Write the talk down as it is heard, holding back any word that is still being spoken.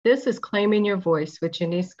This is Claiming Your Voice with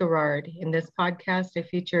Janice Garrard. In this podcast, I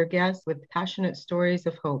feature guests with passionate stories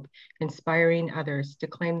of hope, inspiring others to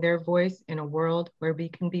claim their voice in a world where we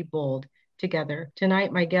can be bold together.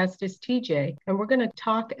 Tonight, my guest is TJ, and we're going to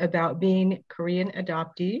talk about being Korean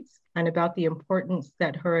adoptees and about the importance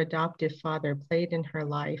that her adoptive father played in her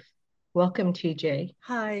life. Welcome, TJ.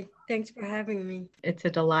 Hi, thanks for having me. It's a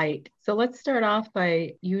delight. So let's start off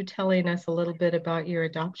by you telling us a little bit about your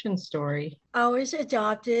adoption story. I was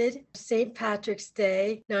adopted St. Patrick's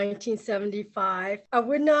Day, 1975. I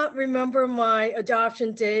would not remember my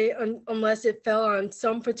adoption day unless it fell on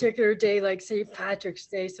some particular day like St. Patrick's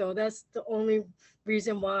Day. So that's the only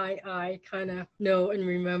reason why I kind of know and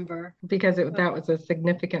remember. Because that was a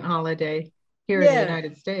significant holiday here in the Yeah,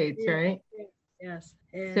 United States, yeah, right? yeah, yes.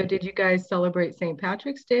 So And did you guys celebrate St.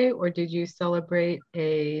 Patrick's Day or did you celebrate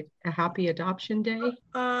a happy adoption day?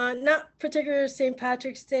 not particular St.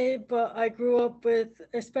 Patrick's Day, but I grew up with,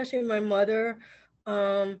 especially my mother.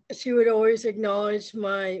 She would always acknowledge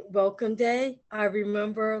my welcome day. I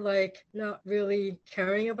remember like not really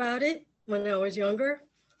caring about it when I was younger.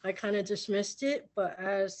 I kind of dismissed it, but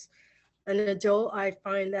as an adult, I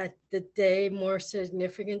find that the day more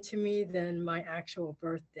significant to me than my actual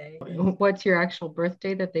birthday. What's your actual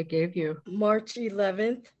birthday that they gave you? March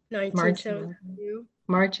 11th, March 11th. 1972.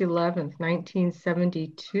 March 11th,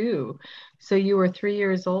 1972. So you were 3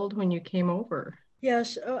 years old when you came over.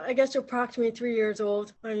 Yes, I guess approximately 3 years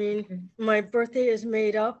old. I mean, Okay. my birthday is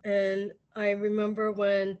made up, and I remember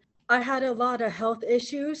when I had a lot of health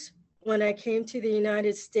issues when I came to the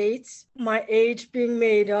United States. My age being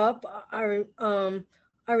made up,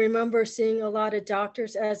 I remember seeing a lot of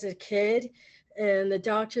doctors as a kid, and the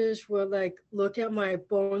doctors would like look at my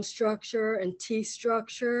bone structure and teeth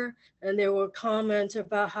structure, and they would comment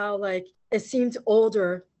about how like it seemed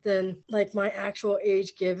older than like my actual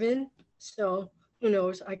age given. So who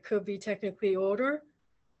knows? I could be technically older,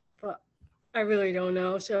 but I really don't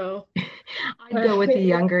know. So, I'd go with the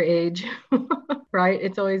younger age, right?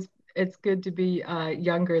 It's good to be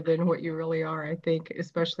younger than what you really are, I think,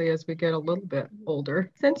 especially as we get a little bit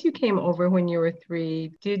older. Since you came over when you were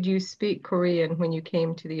 3, did you speak Korean when you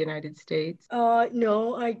came to the United States?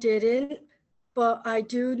 no, I didn't. But I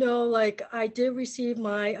do know, like, I did receive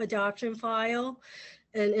my adoption file,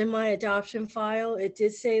 and in my adoption file, it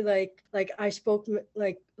did say like I spoke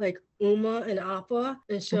like Uma and Appa,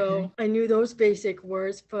 and Okay. so I knew those basic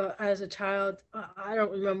words. But as a child, I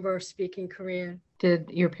don't remember speaking Korean. Did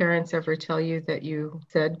your parents ever tell you that you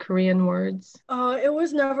said Korean words? It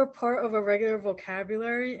was never part of a regular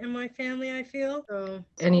vocabulary in my family, I feel. So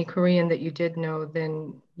Any Korean that you did know,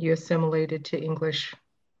 then you assimilated to English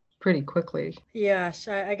pretty quickly. yes,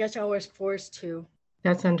 I guess I was forced to.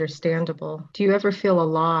 That's understandable. Do you ever feel a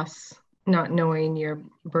loss not knowing your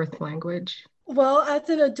birth language? Well, as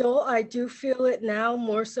an adult, I do feel it now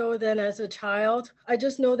more so than as a child. I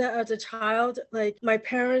just know that as a child, like my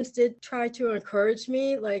parents did try to encourage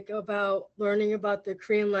me, like about learning about the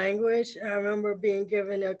Korean language. I remember being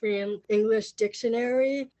given a Korean English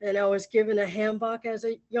dictionary, and I was given a handbook as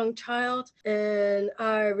a young child. And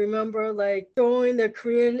I remember like throwing the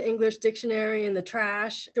Korean English dictionary in the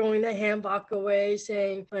trash, throwing the handbook away,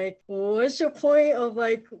 saying, like, what's the point of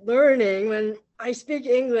like learning when I speak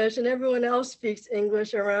English and everyone else speaks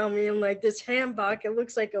English around me? And like this handbag, it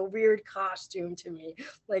looks like a weird costume to me.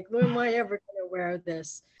 Like, when am I ever going to wear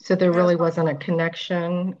this? So there And really wasn't a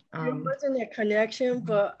connection. there wasn't a connection,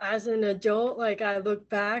 but as an adult, like I look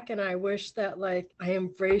back and I wish that like I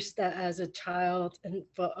embraced that as a child. And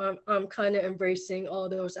but I'm kind of embracing all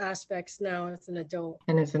those aspects now as an adult.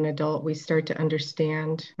 And as an adult, we start to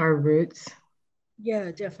understand our roots. Yeah,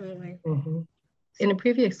 definitely. Mhm. In a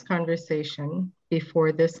previous conversation,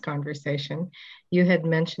 before this conversation, you had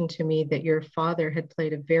mentioned to me that your father had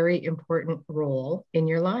played a very important role in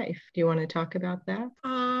your life. Do you want to talk about that?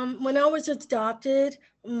 When I was adopted,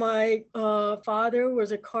 my father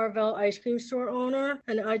was a Carvel ice cream store owner,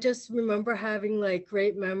 and I just remember having like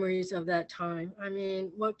great memories of that time. I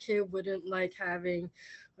mean, what kid wouldn't like having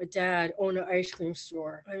a dad own an ice cream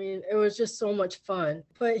store? I mean, it was just so much fun.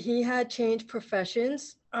 But he had changed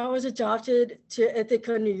professions. I was adopted to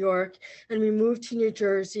Ithaca, New York, and we moved to New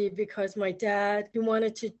Jersey because my dad, he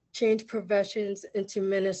wanted to change professions into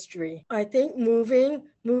ministry. I think moving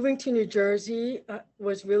to New Jersey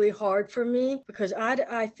was really hard for me because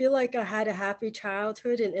I feel like I had a happy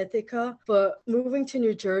childhood in Ithaca, but moving to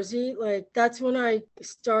New Jersey, like that's when I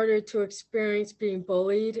started to experience being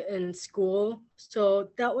bullied in school. So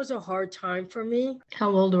that was a hard time for me. How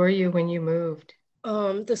old were you when you moved?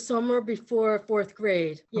 The summer before fourth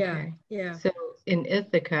grade. Yeah, Okay. yeah. So in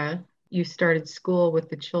Ithaca, you started school with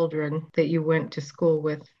the children that you went to school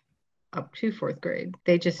with up to fourth grade.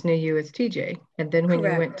 They just knew you as TJ. And then when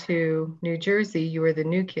you went Correct. to New Jersey, you were the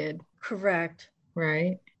new kid, Correct.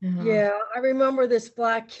 right? Yeah, I remember this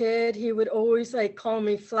black kid. He would always like call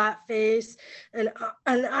me flat face, and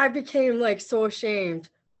I became like so ashamed,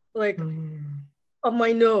 like Mm. of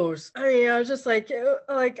my nose. I mean, I was just like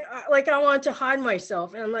I wanted to hide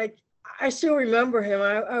myself, and like I still remember him.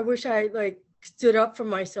 I wish I like stood up for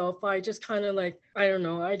myself. I just kind of like I don't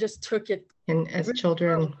know. I just took it And as really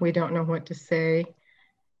children, well. we don't know what to say.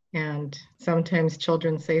 And sometimes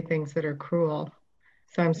children say things that are cruel.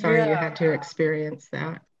 So I'm sorry you Yeah. had to experience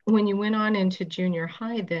that. When you went on into junior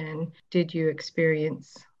high, then did you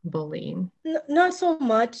experience bullying? Not so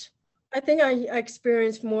much. I think I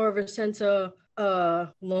experienced more of a sense of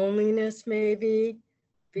loneliness maybe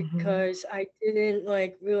Mhm. because I didn't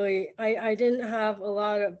like really I didn't have a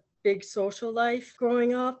lot of big social life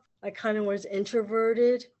growing up. I kind of was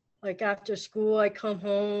introverted. Like after school I come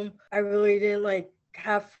home. I really didn't like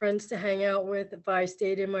have friends to hang out with if I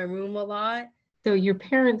stayed in my room a lot. So your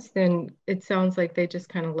parents then, it sounds like they just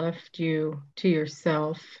kind of left you to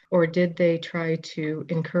yourself, or did they try to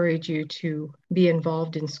encourage you to be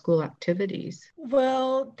involved in school activities?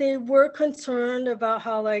 Well, they were concerned about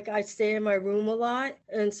how like I stay in my room a lot.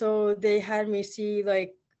 And so they had me see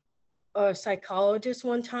like a psychologist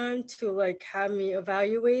one time to like have me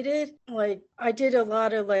evaluated. Like I did a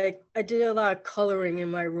lot of coloring in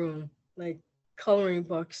my room, like coloring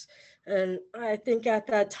books. And I think at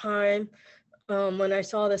that time, when I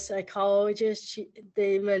saw the psychologist,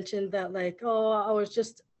 they mentioned that like, oh, I was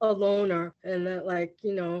just a loner and that like,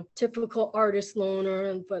 you know, typical artist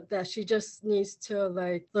loner, but that she just needs to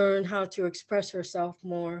like learn how to express herself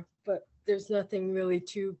more. But there's nothing really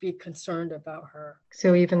to be concerned about her.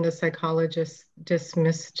 So even the psychologist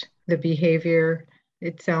dismissed the behavior.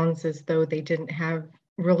 It sounds as though they didn't have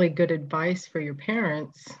really good advice for your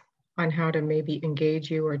parents on how to maybe engage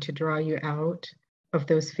you or to draw you out of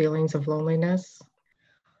those feelings of loneliness.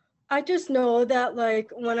 I just know that like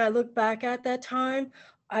when I look back at that time,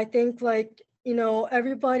 I think like, you know,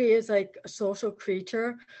 everybody is like a social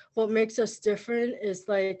creature. What makes us different is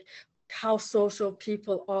like how social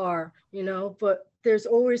people are, you know, but there's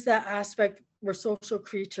always that aspect we're social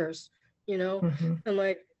creatures, you know, Mhm. and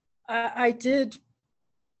like I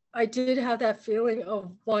I did have that feeling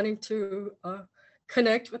of wanting to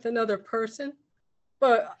connect with another person,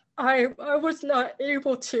 but I was not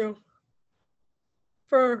able to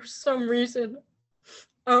for some reason.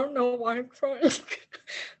 I don't know why I'm crying.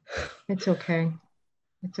 It's okay.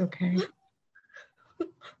 It's okay.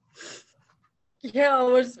 Yeah,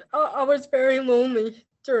 I was very lonely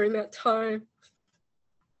during that time,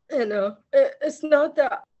 and it's not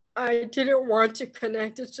that I didn't want to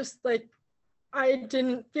connect. It's just like I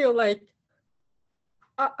didn't feel like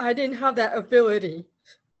I didn't have that ability.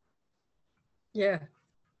 Yeah,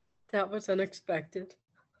 that was unexpected.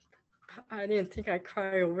 I didn't think I'd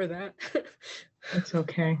cry over that. It's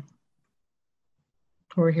okay.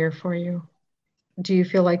 We're here for you. Do you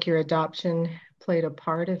feel like your adoption played a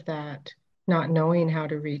part of that, not knowing how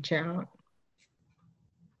to reach out?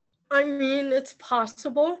 I mean, it's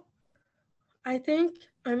possible. I think.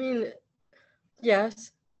 I mean,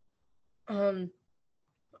 yes. Um,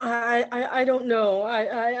 I don't know.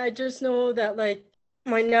 I just know that like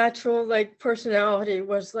my natural like personality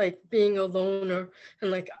was like being a loner,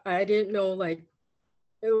 and like I didn't know like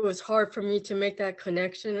it was hard for me to make that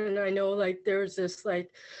connection. And I know like there's this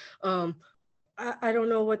like um I don't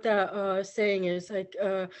know what that saying is, like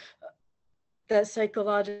that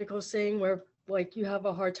psychological saying where like you have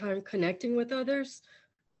a hard time connecting with others.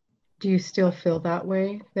 Do you still feel that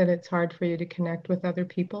way, that it's hard for you to connect with other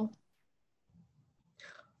people?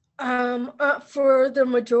 For the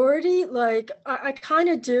majority, like I kind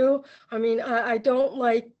of do. I mean, I don't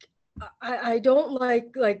like I don't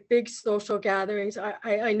like big social gatherings.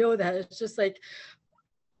 I know that it's just like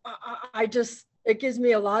I just it gives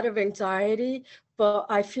me a lot of anxiety, but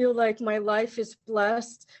I feel like my life is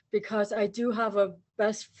blessed because I do have a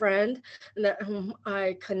best friend and that whom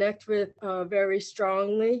I connect with very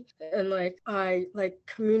strongly, and like I like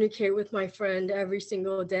communicate with my friend every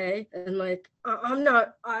single day, and like I'm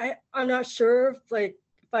not sure if like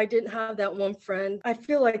if I didn't have that one friend. I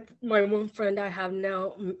feel like my one friend I have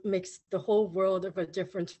now makes the whole world of a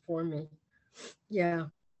difference for me. Yeah.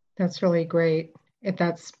 That's really great.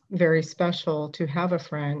 That's very special to have a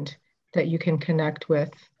friend that you can connect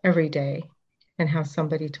with every day and have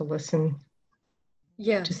somebody to listen,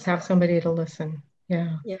 just Yes. have somebody to listen.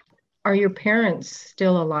 Yeah. Yeah. Are your parents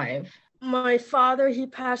still alive? My father, he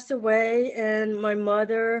passed away, and my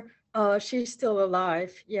mother, She's still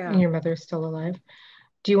alive. And Yeah. your mother's still alive.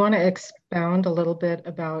 Do you want to expound a little bit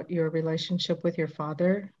about your relationship with your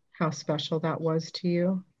father? How special that was to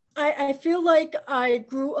you? I feel like I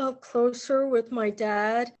grew up closer with my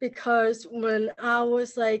dad because when I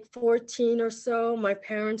was like 14 or so, my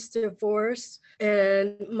parents divorced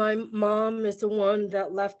and my mom is the one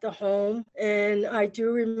that left the home. And I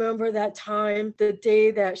do remember that time, the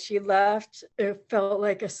day that she left, it felt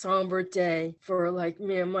like a somber day for like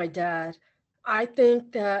me and my dad. I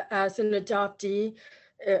think that as an adoptee,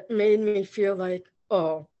 it made me feel like,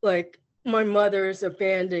 oh, like my mother is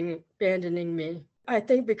abandoning me. I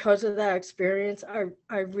think because of that experience,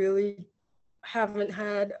 I really haven't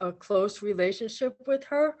had a close relationship with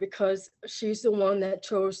her because she's the one that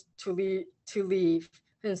chose to leave.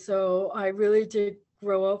 And so I really did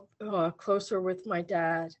grow up closer with my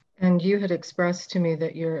dad. And you had expressed to me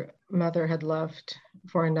that your mother had left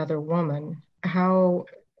for another woman. How,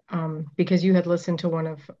 because you had listened to one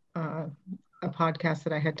of a podcast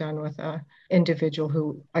that I had done with a individual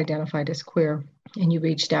who identified as queer, and you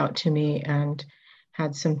reached out to me and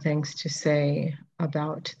had some things to say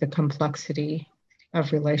about the complexity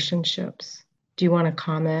of relationships. Do you want to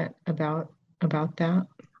comment about that?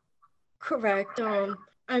 Correct.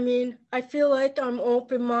 I mean, I feel like I'm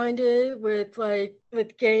open-minded with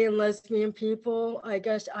gay and lesbian people. I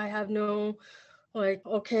guess I have no like,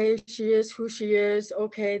 okay, she is who she is.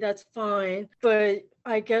 Okay, that's fine. But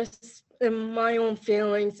I guess in my own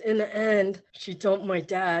feelings, in the end, she dumped my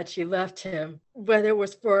dad. She left him. Whether it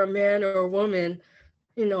was for a man or a woman,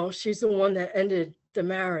 she's the one that ended the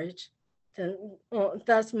marriage. Then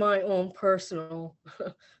that's my own personal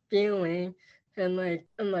feeling. And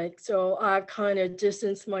so I've kind of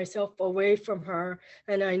distanced myself away from her.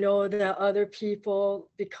 And I know that other people,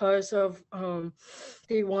 because of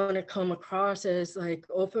they want to come across as like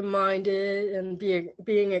open-minded and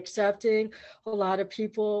being accepting, a lot of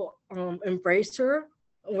people embrace her,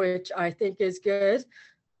 which I think is good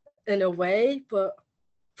in a way. But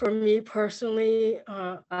for me personally,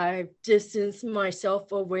 I've distanced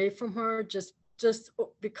myself away from her just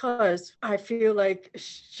because I feel like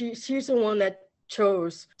she's the one that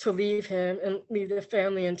chose to leave him and leave the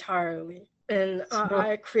family entirely. And So,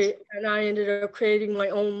 I ended up creating my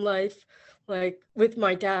own life, like with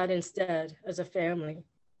my dad instead as a family.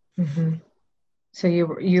 mhm. So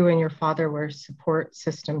you and your father were support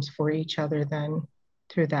systems for each other then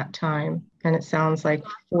through that time. And it sounds like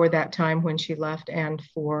for that time when she left and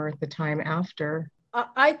for the time after.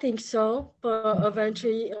 I think so, but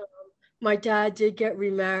eventually my dad did get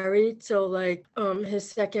remarried. So like his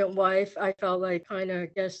second wife, I felt like kind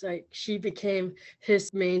of guess like she became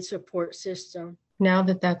his main support system. Now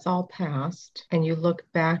that that's all past and you look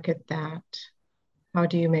back at that, how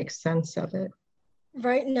do you make sense of it?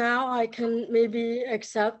 Right now I can maybe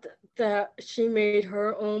accept that she made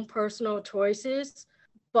her own personal choices,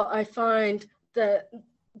 but I find that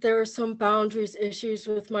there are some boundaries issues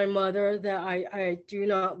with my mother that I do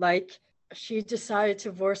not like. She decided to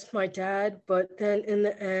divorce my dad, but then in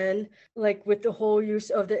the end, like with the whole use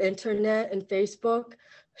of the internet and Facebook,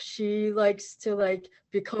 she likes to like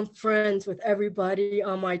become friends with everybody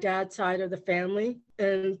on my dad's side of the family,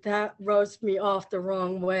 and that rubs me off the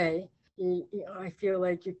wrong way. I feel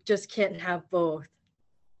like you just can't have both.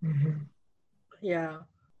 Mhm. Yeah.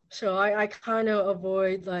 So I kind of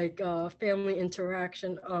avoid like family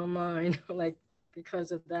interaction online, like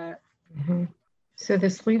because of that. Mhm. So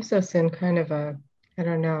this leaves us in kind of I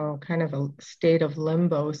don't know, kind of a state of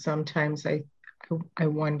limbo sometimes. I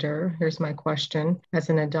wonder, here's my question. As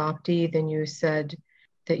an adoptee, then you said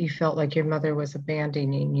that you felt like your mother was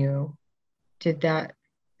abandoning you. Did that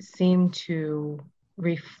seem to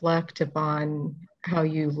reflect upon how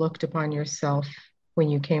you looked upon yourself when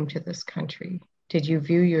you came to this country? Did you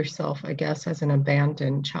view yourself, I guess, as an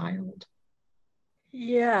abandoned child?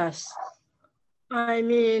 Yes. I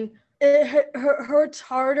mean, it hurts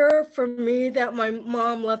harder for me that my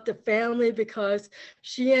mom left the family because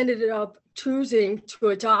she ended up choosing to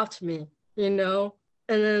adopt me, you know?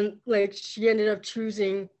 And then, like, she ended up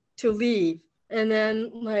choosing to leave. And then,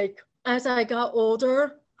 like, as I got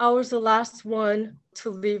older, I was the last one to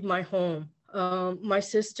leave my home. My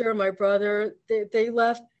sister, my brother, they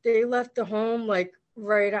left the home like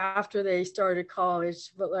right after they started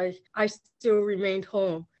college, but like I still remained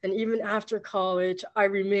home. And even after college, I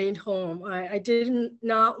remained home. I didn't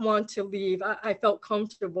not want to leave. I felt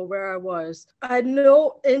comfortable where I was. I had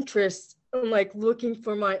no interest in like looking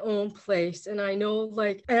for my own place. And I know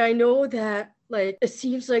that like it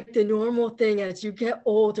seems like the normal thing as you get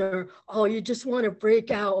older, oh, you just want to break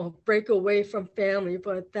out or break away from family.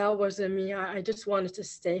 But that wasn't me. I just wanted to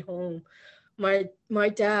stay home. my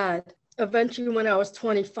dad, eventually when I was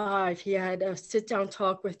 25, he had a sit down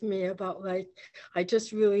talk with me about like, I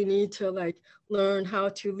just really need to like learn how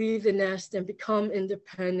to leave the nest and become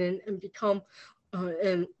independent and become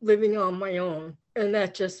and living on my own. And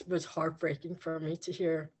that just was heartbreaking for me to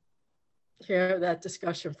hear that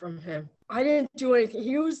discussion from him. I didn't do anything.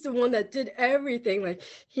 He was the one that did everything. Like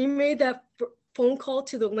he made that phone call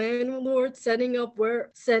to the landlord, setting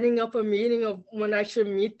up a meeting of when I should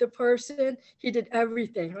meet the person. He did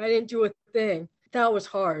everything. I didn't do a thing. That was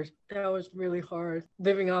hard. That was really hard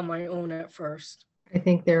living on my own at first. I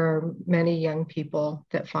think there are many young people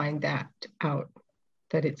that find that out,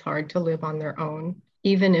 that it's hard to live on their own,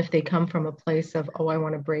 even if they come from a place of, oh, I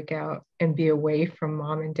want to break out and be away from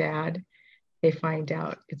mom and dad. They find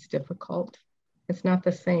out it's difficult. It's not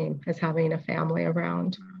the same as having a family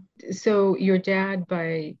around. So your dad,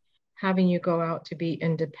 by having you go out to be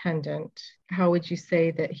independent, how would you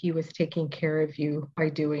say that he was taking care of you by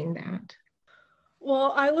doing that?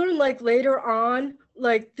 Well, I learned like later on,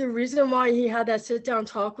 like the reason why he had that sit down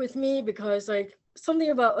talk with me, because like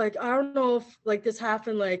something about like, I don't know if like this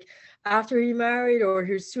happened like after he married or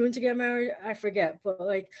he was soon to get married, I forget. But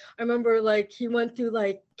like, I remember like he went through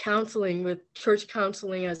like counseling with church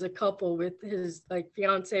counseling as a couple with his like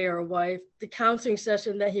fiance or wife. The counseling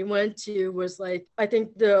session that he went to was like, I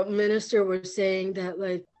think the minister was saying that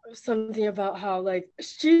like something about how like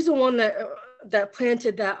she's the one that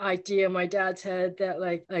planted that idea in my dad's head that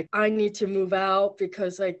like I need to move out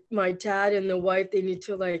because like my dad and the wife, they need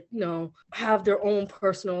to like, you know, have their own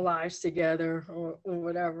personal lives together or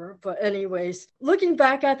whatever. But anyways, looking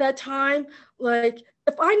back at that time, like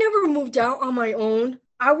if I never moved out on my own,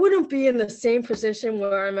 I wouldn't be in the same position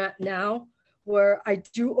where I'm at now, where I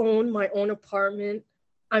do own my own apartment.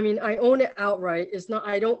 I mean, I own it outright. It's not,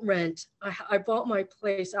 I don't rent. I bought my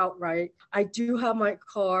place outright. I do have my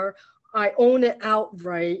car. I own it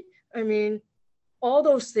outright. I mean, all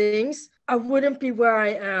those things, I wouldn't be where I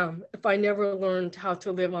am if I never learned how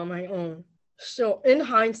to live on my own. So in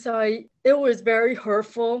hindsight, it was very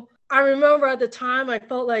hurtful. I remember at the time, I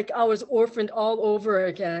felt like I was orphaned all over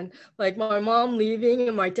again. Like my mom leaving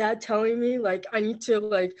and my dad telling me like, I need to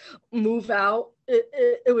like move out.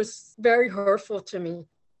 It was very hurtful to me.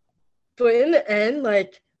 But in the end,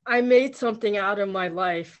 like I made something out of my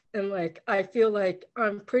life. And like, I feel like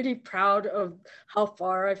I'm pretty proud of how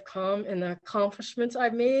far I've come and the accomplishments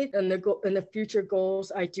I've made and the future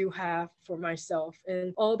goals I do have for myself.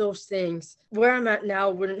 And all those things where I'm at now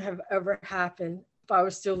wouldn't have ever happened if I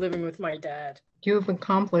was still living with my dad. You've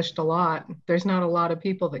accomplished a lot. There's not a lot of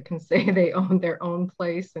people that can say they own their own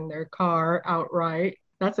place and their car outright.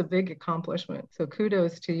 That's a big accomplishment. So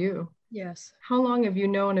kudos to you. Yes. How long have you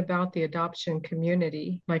known about the adoption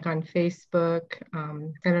community, like on Facebook?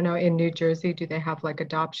 I don't know, in New Jersey, do they have like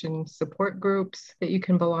adoption support groups that you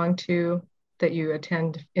can belong to that you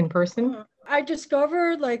attend in person? I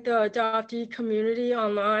discovered like the adoptee community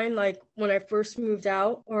online, like when I first moved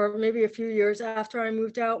out, or maybe a few years after I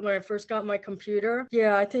moved out when I first got my computer.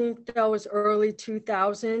 Yeah, I think that was early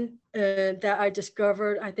 2000 and that I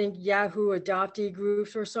discovered, I think Yahoo adoptee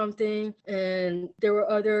groups or something. And there were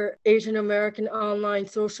other Asian American online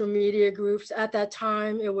social media groups. At that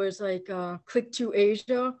time, it was like Click to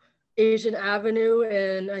Asia. Asian Avenue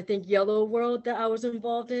and I think Yellow World that I was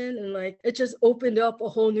involved in. And like, it just opened up a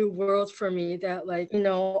whole new world for me that like, you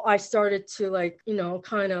know, I started to like, you know,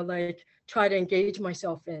 kind of like try to engage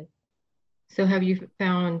myself in. So have you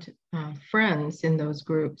found friends in those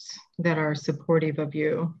groups that are supportive of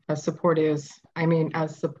you, as supportive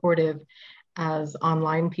as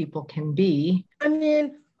online people can be? I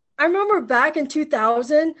mean, I remember back in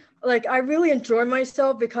 2000, like I really enjoyed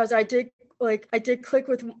myself because I did click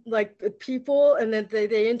with like people and then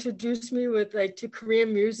they introduced me with like to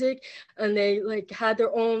Korean music and they like had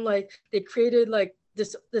their own like they created like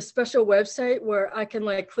this special website where I can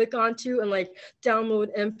like click onto and like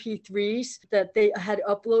download MP3s that they had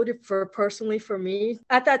uploaded for personally for me.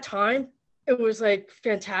 At that time, it was like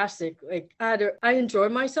fantastic. Like I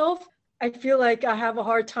enjoyed myself. I feel like I have a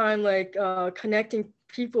hard time like connecting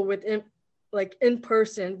people with in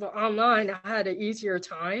person, but online I had an easier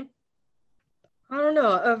time. I don't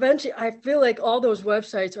know. Eventually, I feel like all those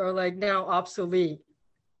websites are like now obsolete,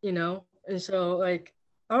 you know? And so like,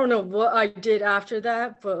 I don't know what I did after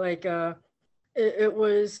that, but like, it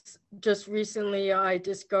was just recently I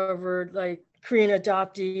discovered like Korean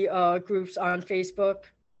adoptee groups on Facebook.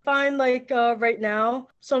 Fine, like right now,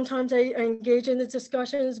 sometimes I engage in the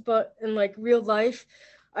discussions, but in like real life,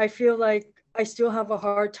 I feel like I still have a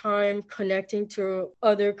hard time connecting to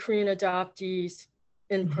other Korean adoptees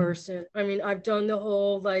in person. I mean, I've done the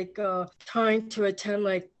whole like trying to attend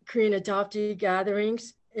like Korean adoptee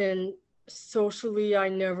gatherings, and socially I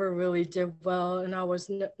never really did well, and I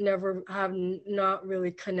was never have not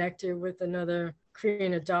really connected with another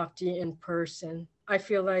Korean adoptee in person. I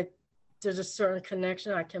feel like there's a certain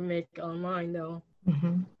connection I can make online though,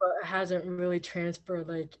 but it hasn't really transferred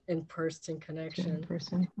like in-person connection. In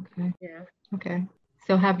person, okay. Yeah. Okay.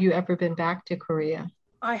 So have you ever been back to Korea?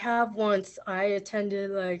 I have once. I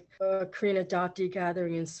attended like a Korean adoptee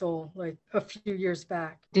gathering in Seoul like a few years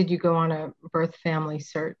back. Did you go on a birth family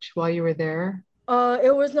search while you were there?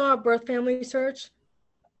 It was not a birth family search.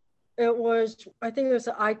 It was, I think it was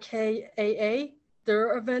the IKAA,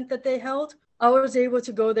 their event that they held. I was able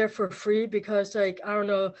to go there for free because, like, I don't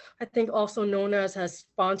know, I think Also Known As has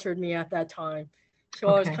sponsored me at that time. So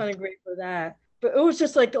I was kind of grateful for that. But it was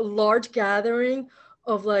just like a large gathering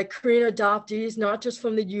of like Korean adoptees, not just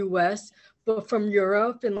from the US, but from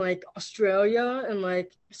Europe and like Australia. And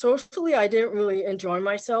like socially, I didn't really enjoy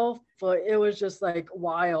myself, but it was just like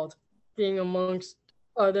wild being amongst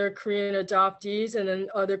other Korean adoptees, and then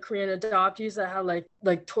other Korean adoptees that had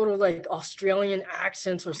like total like Australian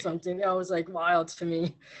accents or something. That was like wild to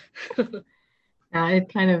me.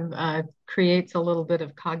 It kind of creates a little bit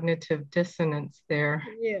of cognitive dissonance there.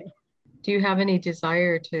 Yeah. Do you have any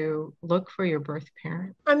desire to look for your birth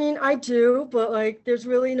parent? I mean, I do, but like there's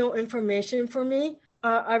really no information for me.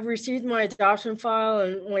 I've received my adoption file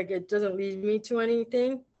and like it doesn't lead me to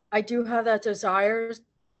anything. I do have that desire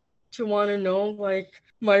to want to know like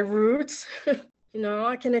my roots. You know,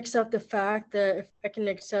 I can accept the fact that if I can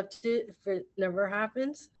accept it if it never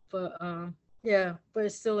happens. But yeah, but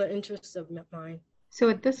it's still an interest of mine. So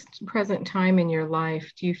at this present time in your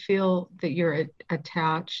life, do you feel that you're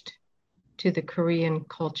attached to the Korean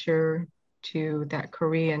culture, to that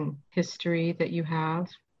Korean history that you have?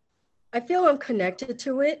 I feel I'm connected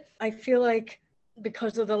to it. I feel like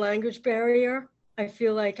because of the language barrier, I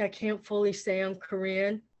feel like I can't fully say I'm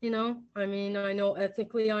Korean, you know? I mean, I know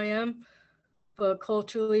ethnically I am, but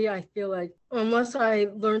culturally, I feel like unless I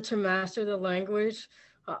learn to master the language,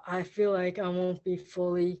 I feel like I won't be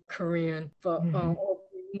fully Korean, but I'll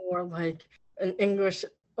be more like an English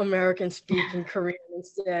American speaking Korean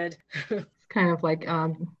instead. It's kind of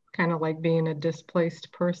like being a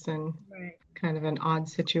displaced person. Right. Kind of an odd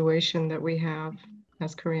situation that we have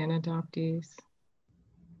as Korean adoptees.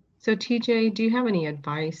 So TJ, do you have any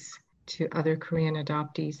advice to other Korean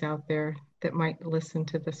adoptees out there that might listen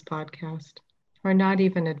to this podcast? Or not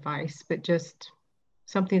even advice, but just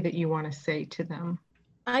something that you want to say to them?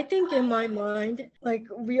 I think in my mind, like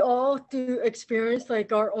we all do experience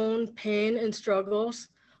like our own pain and struggles.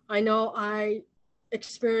 I know I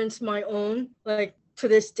experienced my own like to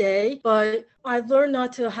this day, but I've learned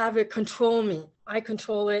not to have it control me. I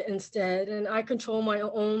control it instead, and I control my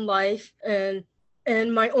own life and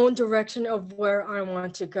my own direction of where I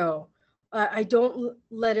want to go. I don't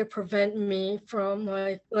let it prevent me from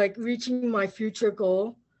like reaching my future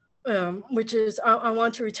goal, which is I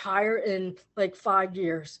want to retire in like 5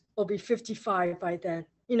 years. I'll be 55 by then.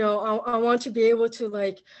 You know, I want to be able to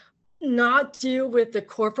like not deal with the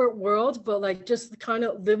corporate world, but like just kind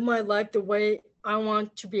of live my life the way I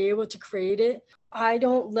want to be able to create it. I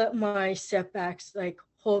don't let my setbacks like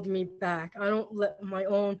hold me back. I don't let my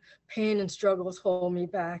own pain and struggles hold me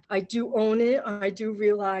back. I do own it. I do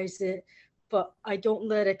realize it, but I don't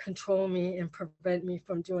let it control me and prevent me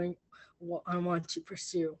from doing what I want to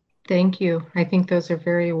pursue. Thank you. I think those are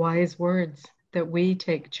very wise words, that we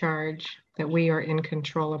take charge, that we are in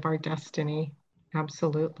control of our destiny.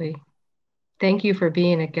 Absolutely. Thank you for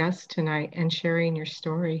being a guest tonight and sharing your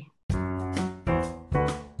story.